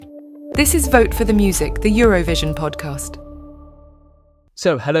This is Vote for the Music, the Eurovision podcast.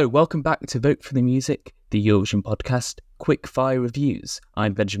 So, hello, welcome back to Vote for the Music, the Eurovision podcast, Quickfire Reviews.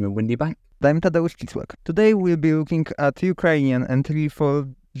 I'm Benjamin Windybank. I'm Tadeusz. Today we'll be looking at Ukrainian entry for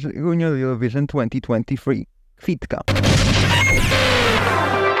Junior Eurovision 2023, Kvitka.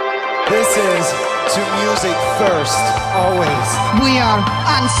 This is to music first, always. We are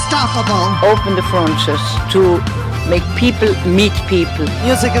unstoppable. Open the frontiers to make people meet people.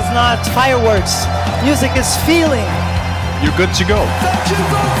 Music is not fireworks. Music is feeling. You're good to go. Thank you,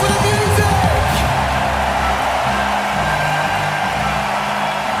 Vote for the Music!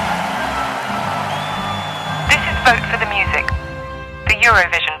 This is Vote for the Music, the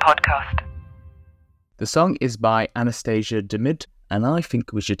Eurovision podcast. The song is by Anastasia Dymyd, and I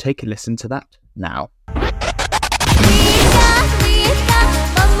think we should take a listen to that now.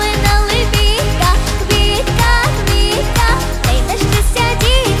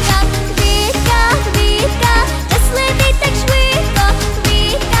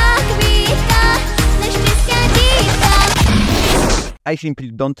 I simply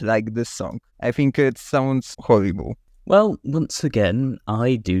don't like this song. I think it sounds horrible. Well, once again,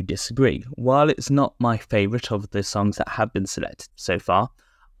 I do disagree. While it's not my favourite of the songs that have been selected so far,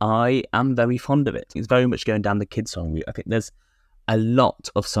 I am very fond of it. It's very much going down the kids' song route. I think there's a lot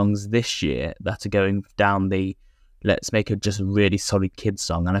of songs this year that are going down the let's make a just really solid kids'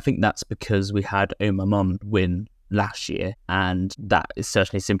 song. And I think that's because we had Oh My Mum win last year, and that is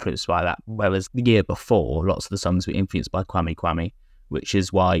certainly influenced by that. Whereas the year before, lots of the songs were influenced by Kwame Kwame, which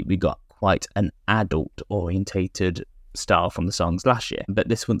is why we got quite an adult-orientated style from the songs last year. But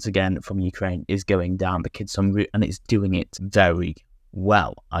this, once again, from Ukraine, is going down the kids' song route, and it's doing it very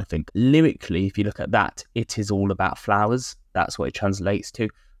well, I think. Lyrically, if you look at that, it is all about flowers. That's what it translates to.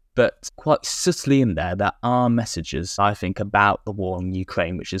 But quite subtly in there are messages, I think, about the war in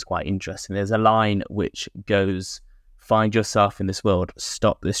Ukraine, which is quite interesting. There's a line which goes, "Find yourself in this world,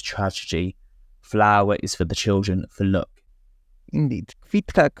 stop this tragedy. Flower is for the children, for luck." Indeed.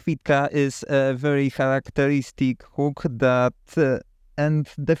 Kvitka is a very characteristic hook that, and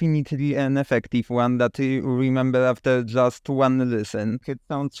definitely an effective one that you remember after just one listen. It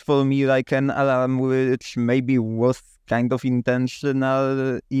sounds for me like an alarm which maybe was kind of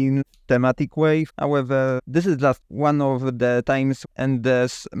intentional in thematic way. However, this is just one of the times and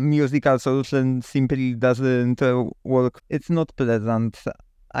this musical solution simply doesn't work. It's not pleasant.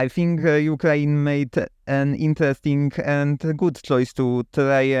 I think Ukraine made an interesting and good choice to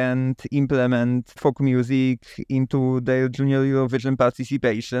try and implement folk music into their Junior Eurovision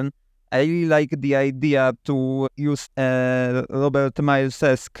participation. I really like the idea to use Robert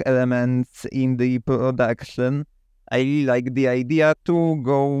Miles-esque elements in the production. I really like the idea to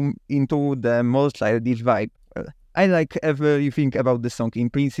go into the more childish vibe. I like everything about the song in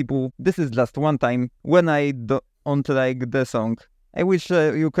principle. This is just one time when I don't like the song. I wish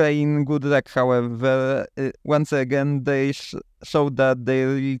Ukraine good luck, however, once again they showed that they're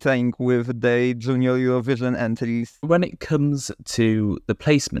really trying with the Junior Eurovision entries. When it comes to the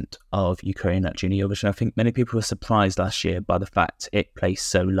placement of Ukraine at Junior Eurovision, I think many people were surprised last year by the fact it placed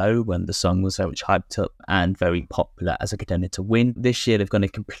so low when the song was so much hyped up and very popular as a contender to win. This year they've gone a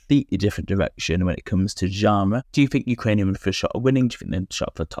completely different direction when it comes to genre. Do you think Ukrainian were for a shot of winning? Do you think they're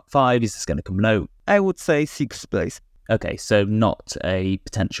shot for top 5? Is this going to come low? I would say 6th place. Okay, so not a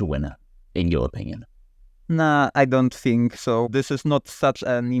potential winner, in your opinion? Nah, I don't think so. This is not such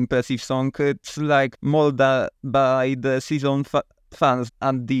an impressive song. It's like more by the season fans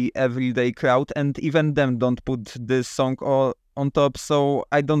and the everyday crowd, and even them don't put this song on top, so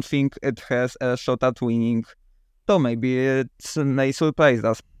I don't think it has a shot at winning. So maybe it may surprise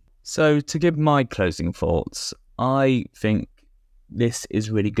us. So to give my closing thoughts, I think this is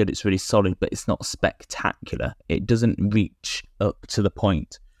really good, it's really solid, but it's not spectacular. It doesn't reach up to the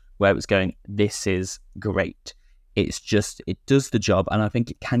point where it's going, this is great. It's just, it does the job, and I think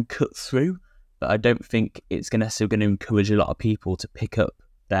it can cut through, but I don't think it's still going to encourage a lot of people to pick up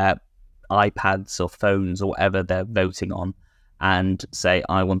their iPads or phones or whatever they're voting on and say,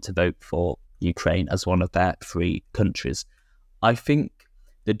 I want to vote for Ukraine as one of their 3 countries. I think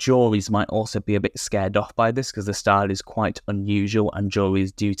the juries might also be a bit scared off by this because the style is quite unusual and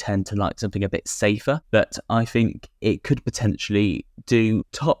juries do tend to like something a bit safer. But I think it could potentially do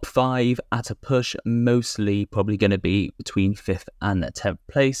top 5 at a push, mostly probably going to be between 5th and 10th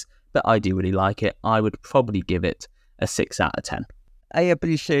place. But I do really like it. I would probably give it a 6 out of 10. I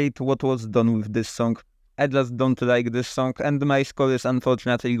appreciate what was done with this song. I just don't like this song, and my score is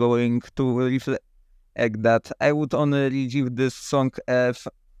unfortunately going to reflect that. I would only give this song a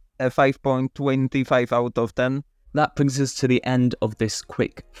 5.25 out of 10. that brings us to the end of this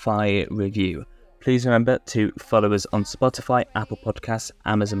Quickfire review. Please remember to follow us on Spotify, Apple Podcasts,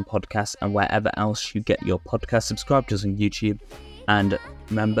 Amazon Podcasts, and wherever else you get your podcast. Subscribe to us on YouTube, and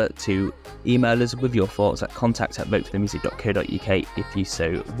remember to email us with your thoughts at contact@voteforthemusic.co.uk if you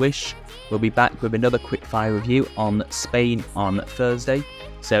so wish. We'll be back with another Quickfire review on Spain on Thursday.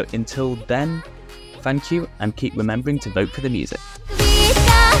 So until then, thank you, and keep remembering to vote for the music.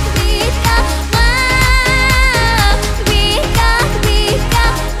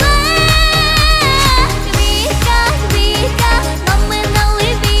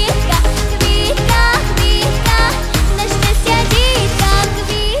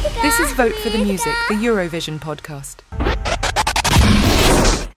 This is Vote for the Music, the Eurovision podcast.